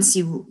once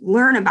you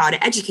learn about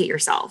it, educate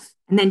yourself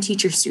and then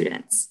teach your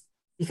students,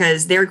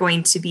 because they're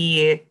going to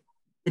be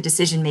the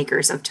decision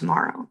makers of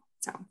tomorrow.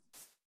 So,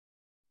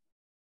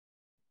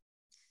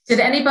 did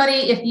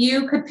anybody, if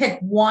you could pick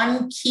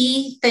one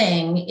key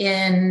thing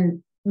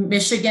in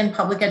Michigan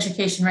public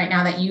education right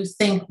now that you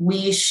think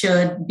we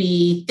should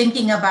be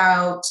thinking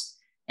about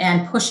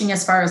and pushing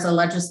as far as a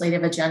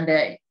legislative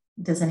agenda,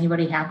 does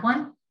anybody have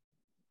one?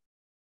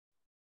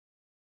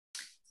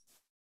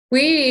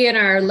 We in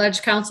our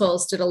ledge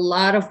councils did a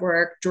lot of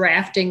work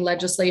drafting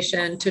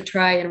legislation to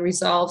try and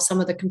resolve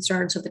some of the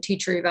concerns of the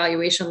teacher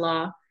evaluation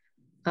law.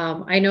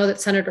 I know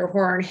that Senator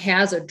Horn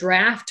has a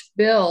draft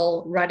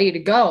bill ready to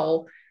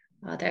go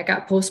that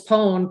got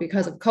postponed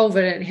because of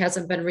COVID and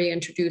hasn't been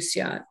reintroduced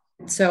yet.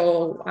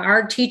 So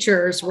our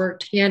teachers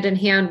worked hand in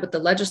hand with the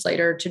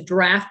legislator to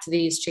draft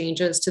these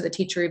changes to the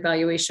teacher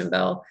evaluation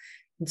bill.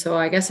 And so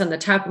I guess on the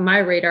top of my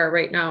radar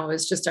right now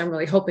is just, I'm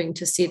really hoping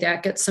to see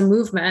that get some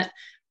movement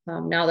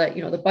now that,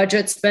 the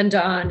budget's been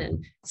done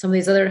and some of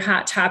these other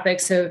hot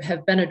topics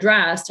have been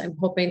addressed. I'm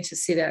hoping to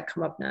see that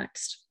come up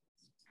next.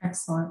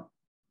 Excellent.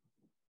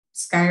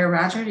 Sky or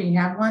Roger, do you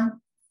have one?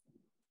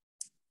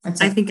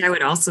 I think I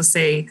would also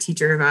say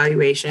teacher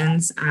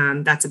evaluations.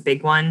 That's a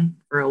big one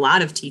for a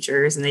lot of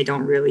teachers, and they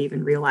don't really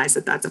even realize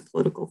that that's a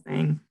political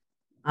thing.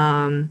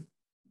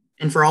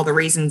 and for all the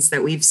reasons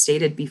that we've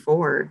stated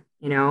before,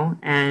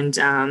 and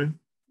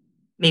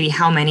maybe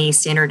how many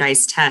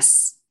standardized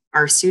tests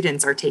our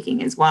students are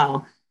taking as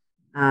well.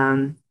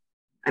 I've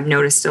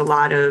noticed a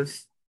lot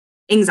of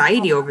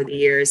anxiety over the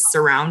years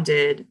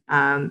surrounded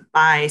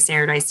by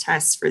standardized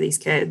tests for these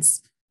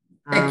kids.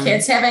 The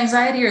kids have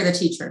anxiety or the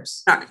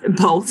teachers?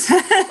 Both.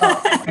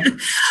 Oh.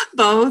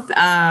 Both.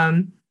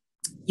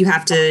 You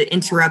have to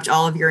interrupt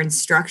all of your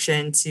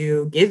instruction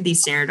to give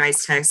these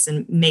standardized tests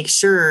and make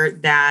sure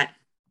that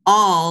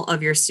all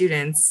of your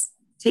students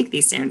take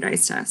these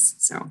standardized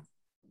tests. So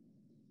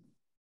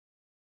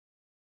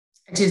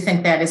I do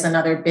think that is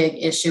another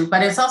big issue,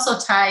 but it's also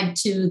tied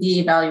to the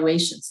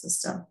evaluation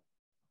system.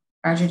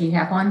 Roger, do you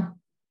have one?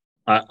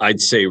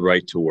 I'd say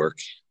right to work.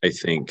 I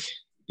think,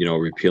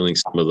 repealing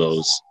some of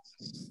those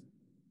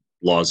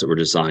laws that were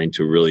designed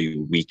to really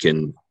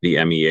weaken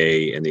the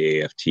MEA and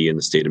the AFT in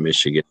the state of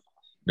Michigan,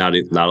 not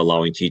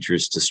allowing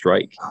teachers to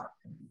strike.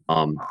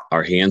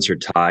 Our hands are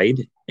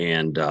tied,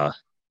 and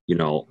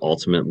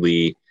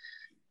ultimately,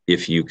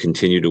 if you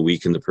continue to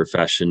weaken the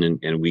profession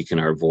and weaken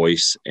our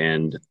voice,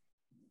 and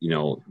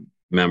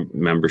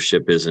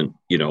membership isn't,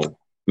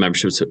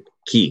 membership's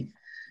key.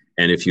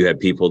 And if you have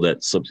people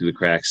that slip through the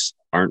cracks,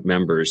 aren't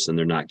members, and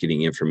they're not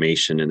getting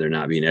information and they're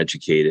not being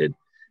educated,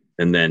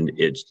 and then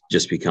it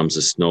just becomes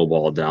a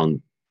snowball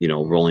down,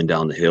 rolling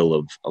down the hill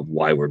of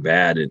why we're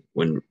bad. And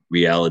when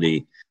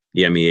reality,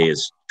 the MEA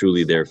is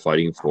truly there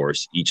fighting for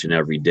us each and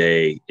every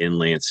day in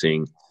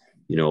Lansing,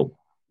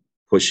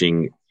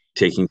 pushing,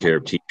 taking care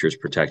of teachers,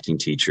 protecting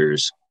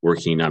teachers,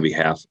 working on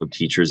behalf of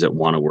teachers that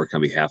want to work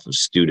on behalf of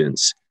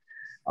students.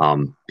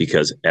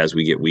 Because as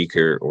we get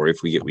weaker, or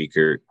if we get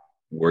weaker,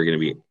 you're going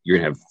to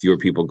have fewer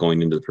people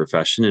going into the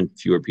profession and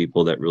fewer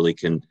people that really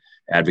can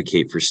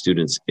advocate for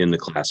students in the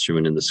classroom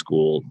and in the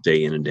school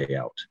day in and day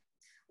out.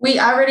 We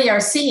already are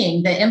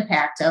seeing the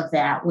impact of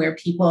that, where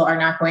people are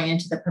not going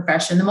into the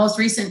profession. The most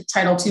recent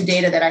Title II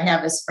data that I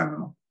have is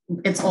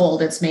it's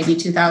old. It's maybe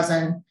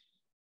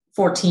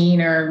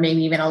 2014 or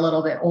maybe even a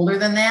little bit older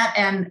than that.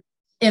 And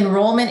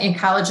enrollment in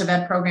College of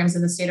Ed programs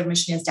in the state of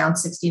Michigan is down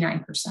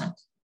 69%.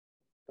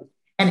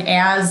 And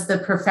as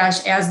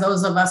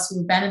those of us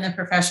who've been in the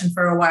profession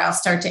for a while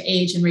start to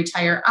age and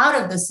retire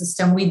out of the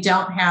system, we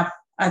don't have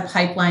a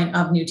pipeline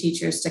of new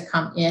teachers to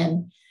come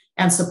in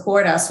and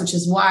support us, which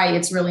is why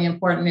it's really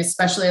important,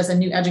 especially as a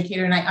new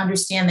educator. And I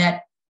understand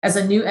that as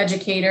a new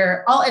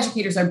educator, all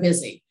educators are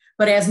busy,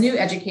 but as new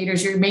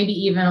educators, you're maybe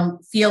even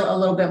feel a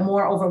little bit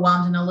more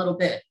overwhelmed and a little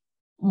bit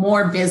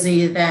more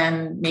busy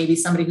than maybe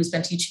somebody who's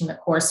been teaching the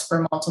course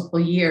for multiple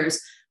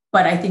years.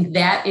 But I think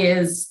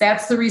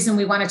that's the reason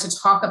we wanted to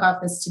talk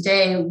about this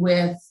today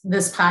with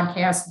this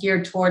podcast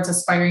geared towards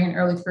aspiring and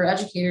early career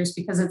educators,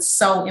 because it's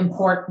so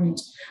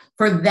important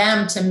for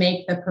them to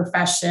make the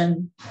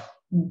profession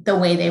the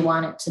way they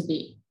want it to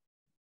be.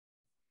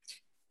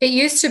 It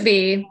used to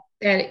be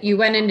that you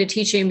went into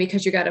teaching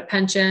because you got a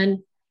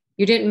pension.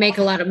 You didn't make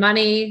a lot of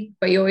money,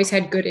 but you always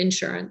had good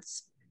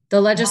insurance.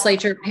 The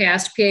legislature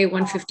passed PA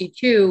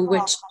 152,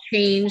 which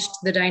changed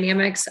the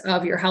dynamics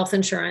of your health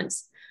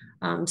insurance.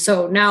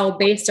 So now,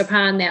 based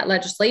upon that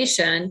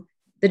legislation,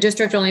 the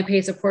district only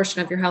pays a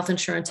portion of your health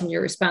insurance and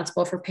you're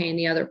responsible for paying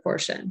the other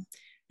portion.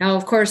 Now,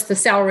 of course, the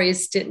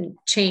salaries didn't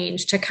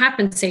change to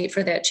compensate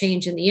for that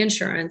change in the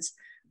insurance.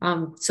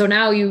 So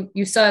now you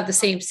still have the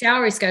same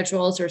salary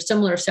schedules or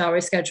similar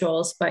salary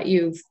schedules, but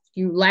you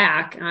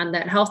lack on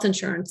that health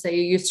insurance that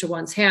you used to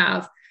once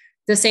have.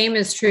 The same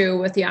is true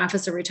with the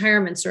Office of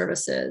Retirement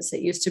Services.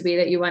 It used to be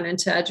that you went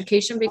into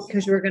education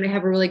because you were going to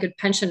have a really good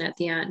pension at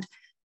the end.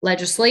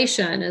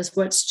 Legislation is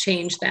what's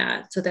changed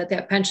that, so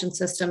that pension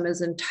system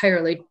is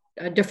entirely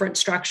a different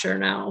structure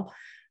now.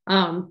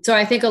 So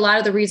I think a lot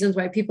of the reasons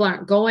why people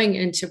aren't going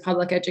into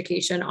public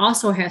education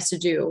also has to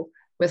do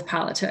with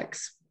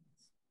politics.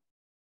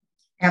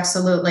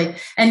 Absolutely.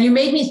 And you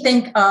made me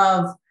think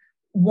of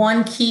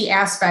one key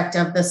aspect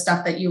of the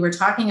stuff that you were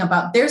talking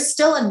about. There's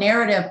still a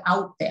narrative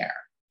out there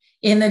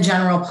in the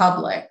general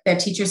public that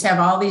teachers have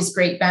all these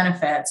great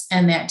benefits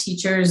and that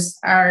teachers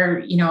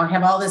are,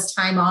 have all this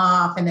time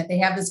off and that they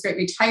have this great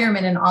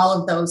retirement and all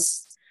of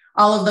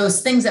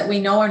those things that we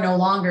know are no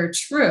longer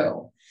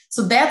true.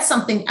 So that's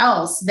something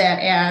else that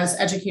as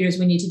educators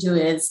we need to do,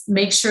 is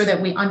make sure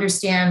that we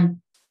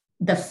understand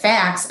the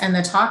facts and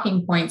the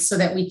talking points so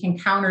that we can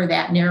counter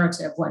that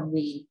narrative when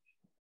we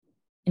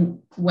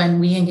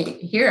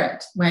hear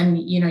it, when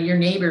your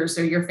neighbors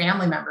or your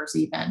family members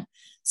even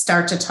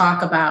start to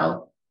talk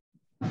about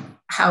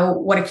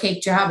what a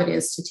cake job it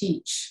is to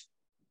teach,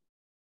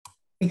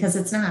 because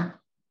it's not.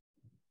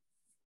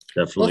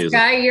 Definitely. Well,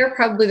 Sky, you're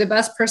probably the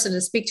best person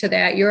to speak to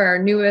that. You're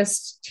our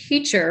newest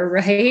teacher,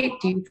 right?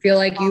 Do you feel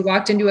like you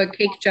walked into a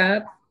cake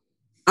job?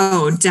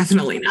 Oh,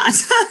 definitely not.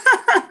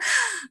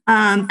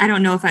 I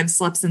don't know if I've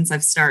slept since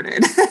I've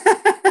started.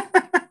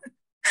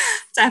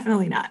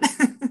 Definitely not.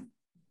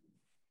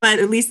 But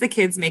at least the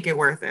kids make it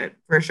worth it,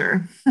 for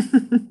sure.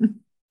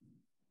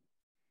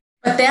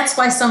 But that's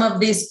why some of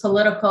these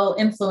political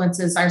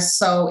influences are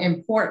so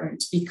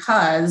important,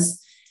 because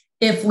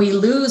if we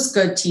lose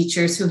good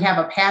teachers who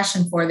have a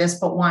passion for this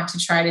but want to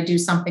try to do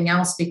something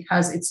else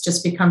because it's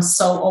just become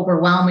so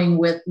overwhelming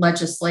with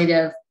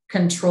legislative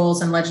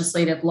controls and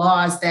legislative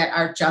laws that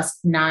are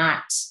just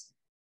not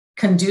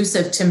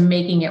conducive to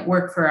making it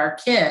work for our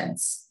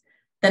kids,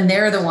 then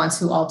they're the ones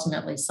who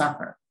ultimately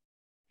suffer.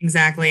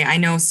 Exactly. I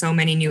know so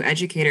many new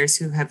educators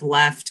who have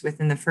left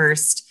within the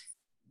first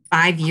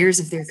 5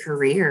 years of their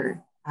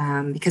career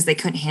because they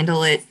couldn't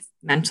handle it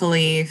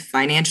mentally,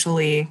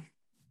 financially.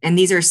 And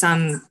these are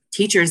some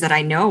teachers that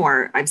I know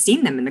I've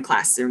seen them in the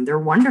classroom. They're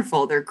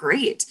wonderful. They're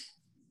great.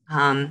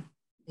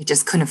 They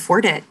just couldn't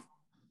afford it.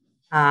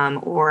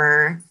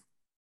 Or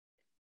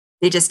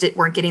they just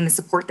weren't getting the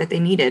support that they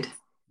needed.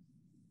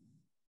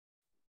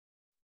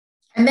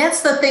 And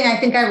that's the thing I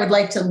think I would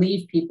like to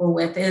leave people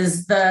with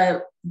is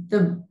the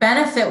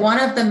benefit. One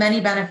of the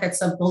many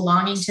benefits of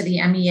belonging to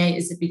the MEA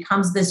is it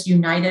becomes this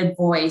united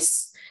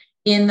voice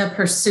in the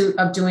pursuit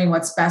of doing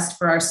what's best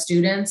for our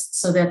students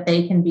so that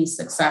they can be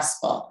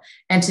successful.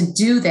 And to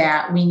do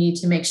that, we need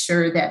to make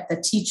sure that the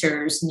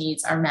teachers'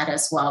 needs are met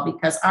as well,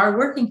 because our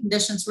working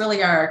conditions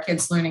really are our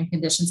kids' learning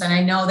conditions. And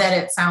I know that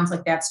it sounds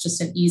like that's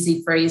just an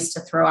easy phrase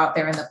to throw out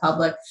there in the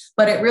public,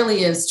 but it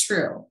really is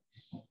true.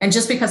 And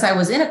just because I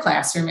was in a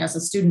classroom as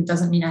a student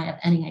doesn't mean I have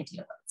any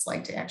idea what it's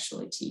like to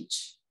actually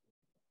teach.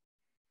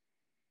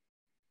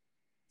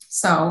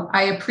 So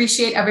I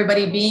appreciate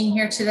everybody being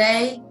here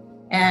today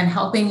and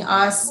helping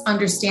us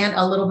understand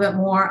a little bit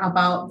more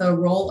about the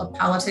role of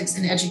politics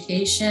in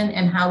education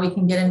and how we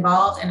can get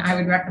involved. And I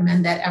would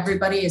recommend that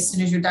everybody, as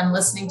soon as you're done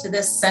listening to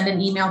this, send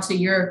an email to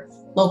your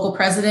local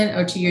president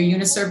or to your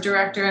UNISERV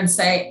director and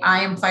say,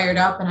 I am fired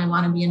up and I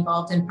want to be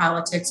involved in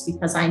politics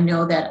because I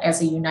know that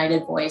as a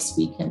united voice,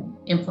 we can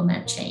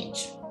implement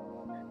change.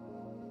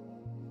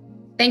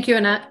 Thank you,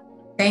 Annette.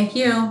 Thank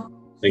you.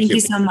 Thank you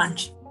so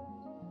much.